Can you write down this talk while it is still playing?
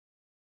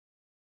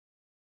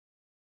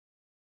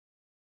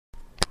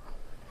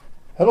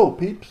Hello,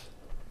 peeps.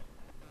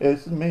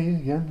 It's me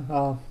again.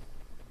 Well,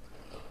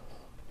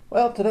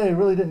 today I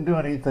really didn't do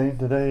anything.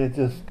 Today I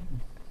just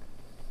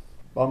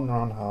bummed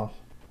around the house.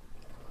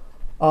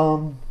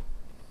 Um,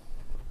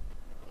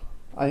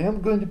 I am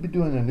going to be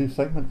doing a new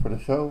segment for the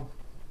show,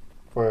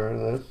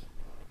 for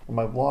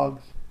my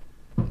vlogs.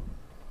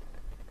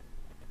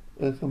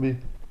 It's going to be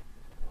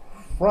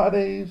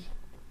Friday's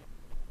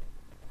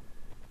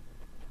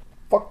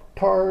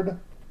Fuxtard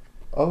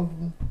of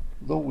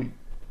the Week.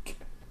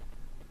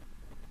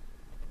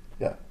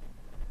 Yeah.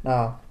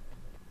 Now,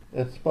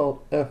 it's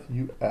spelled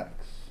Fuxtard.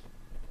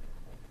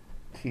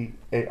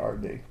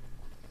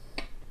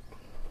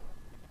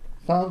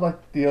 Sounds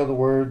like the other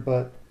word,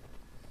 but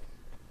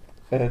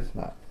it's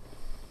not.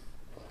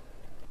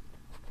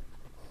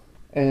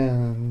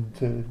 And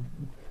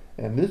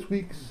this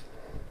week's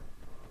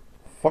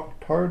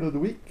Fuxtard of the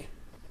Week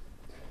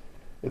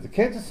is a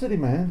Kansas City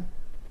man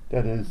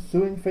that is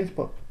suing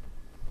Facebook.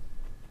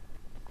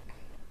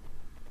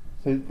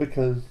 So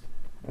because,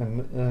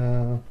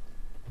 and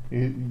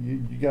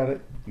you got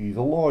it, he's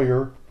a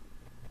lawyer.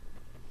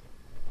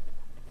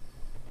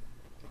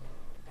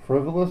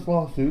 Frivolous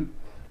lawsuit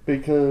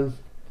because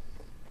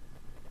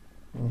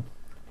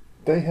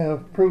they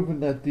have proven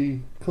that the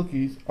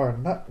cookies are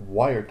not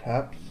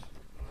wiretaps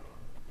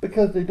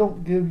because they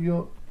don't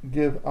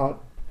give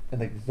out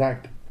an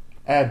exact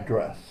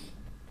address.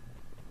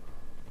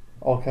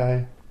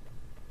 Okay?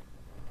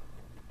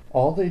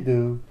 All they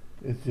do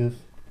is just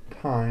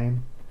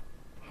time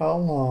how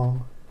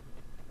long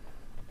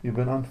you've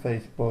been on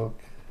Facebook,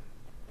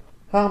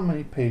 how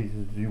many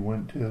pages you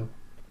went to,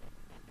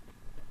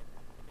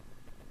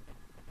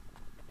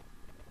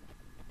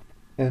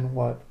 and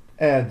what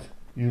ads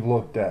you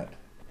looked at.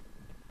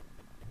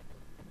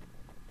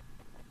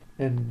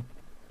 And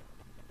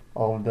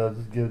all it does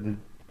is give the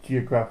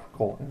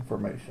geographical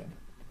information.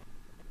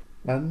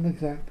 Not an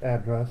exact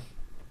address.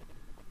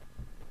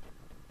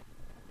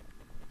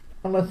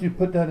 Unless you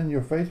put that in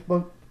your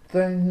Facebook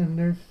thing, and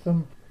there's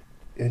some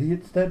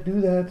idiots that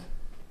do that.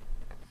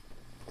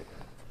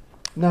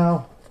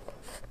 Now,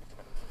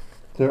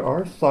 there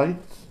are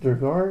sites, there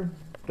are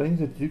things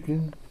that you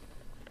can...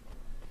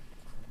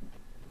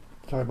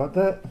 Sorry about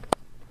that.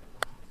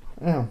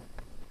 Yeah.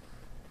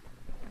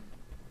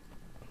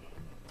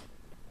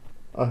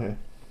 Okay.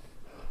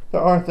 There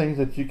are things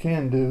that you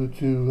can do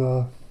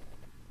to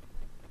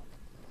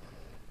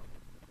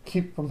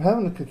keep from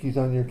having the cookies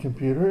on your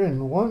computer,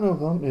 and one of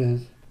them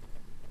is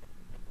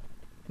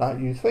not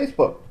use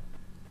Facebook.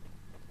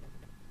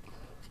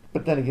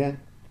 But then again,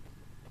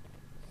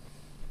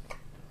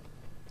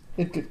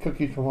 it gets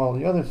cookies from all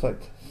the other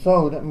sites.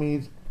 So that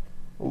means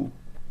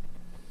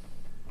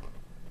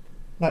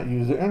not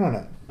use the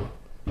internet.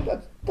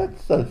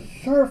 That's a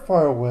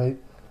surefire way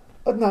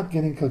of not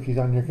getting cookies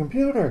on your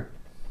computer.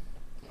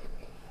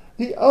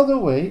 The other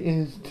way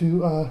is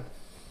to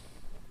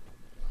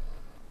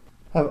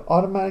have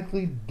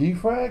automatically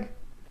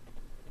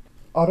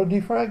auto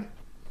defrag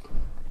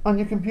on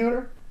your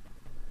computer.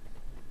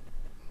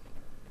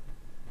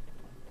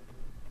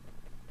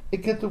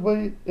 It gets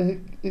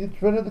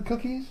rid of the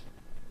cookies.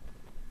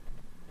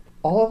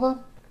 All of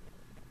them.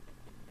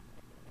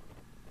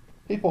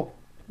 People,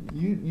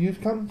 you use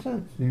common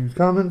sense. Use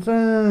common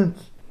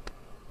sense.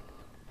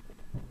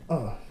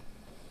 Oh,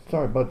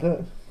 sorry about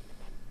that.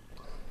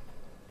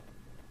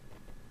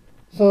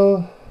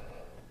 So,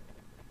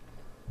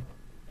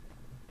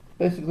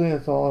 basically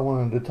that's all I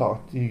wanted to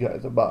talk to you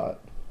guys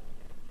about.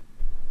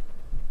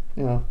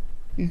 You know,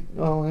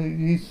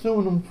 he's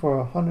suing them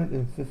for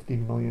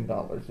 $150 million.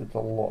 It's a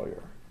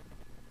lawyer.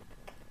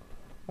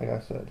 Like I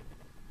said.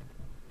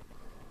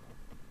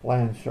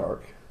 Land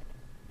shark.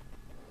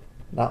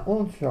 Not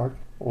loan shark,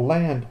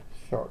 land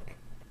shark.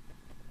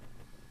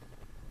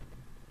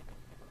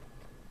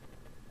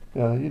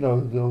 Yeah, you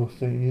know those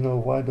things. You know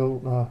why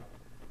don't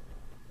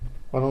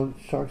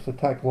sharks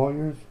attack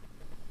lawyers?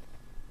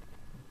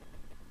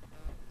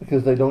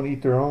 Because they don't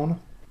eat their own.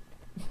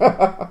 Sorry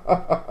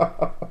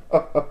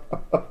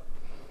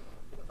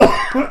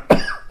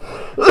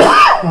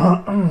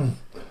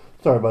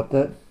about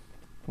that.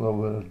 A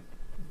little bit of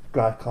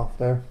dry cough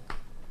there.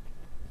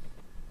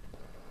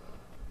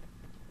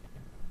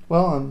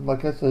 Well, and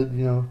like I said,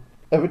 you know,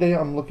 every day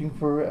I'm looking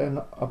for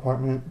an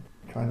apartment,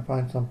 trying to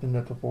find something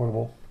that's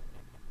affordable.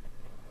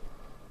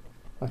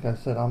 Like I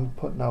said, I'm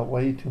putting out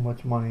way too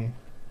much money.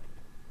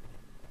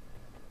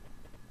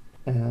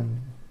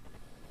 And,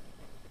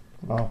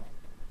 well,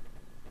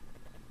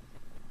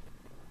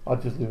 I'll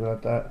just leave it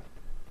at that.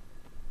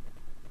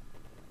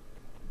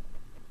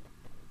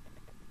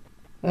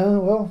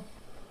 Well,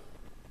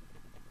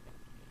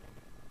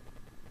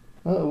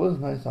 it was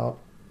nice out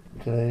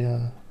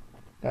today.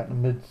 Got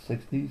in the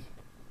mid-60s.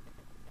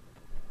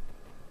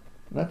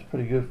 That's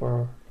pretty good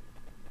for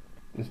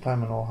this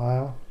time in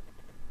Ohio.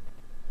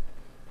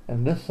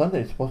 And this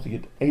Sunday is supposed to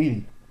get to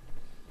 80.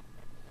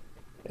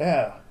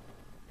 Yeah.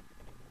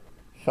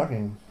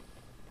 Shocking.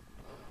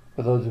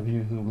 For those of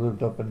you who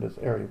lived up in this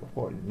area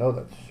before, you know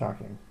that's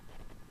shocking.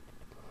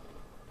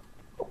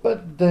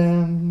 But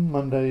then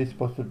Monday is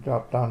supposed to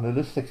drop down to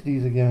the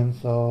 60s again,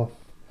 so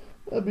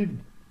it'll be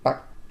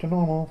back to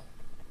normal.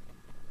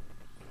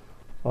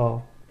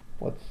 Well,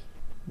 what's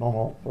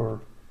normal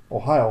for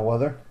Ohio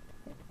weather?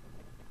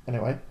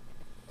 Anyway.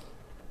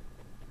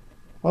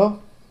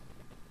 Well,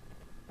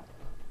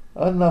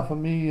 enough of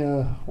me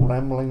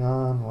rambling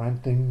on,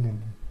 ranting,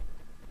 and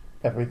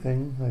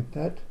everything like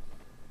that.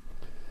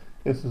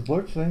 This is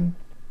Lurch saying,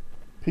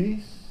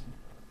 peace,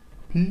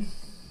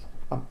 peace.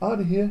 I'm out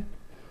of here,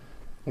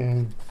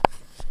 and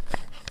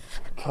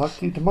talk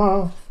to you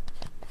tomorrow.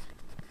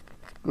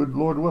 Good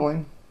Lord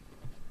willing.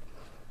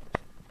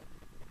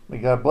 May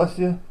God bless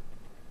you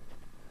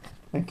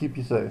and keep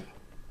you safe.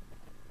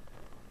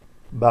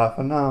 Bye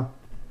for now.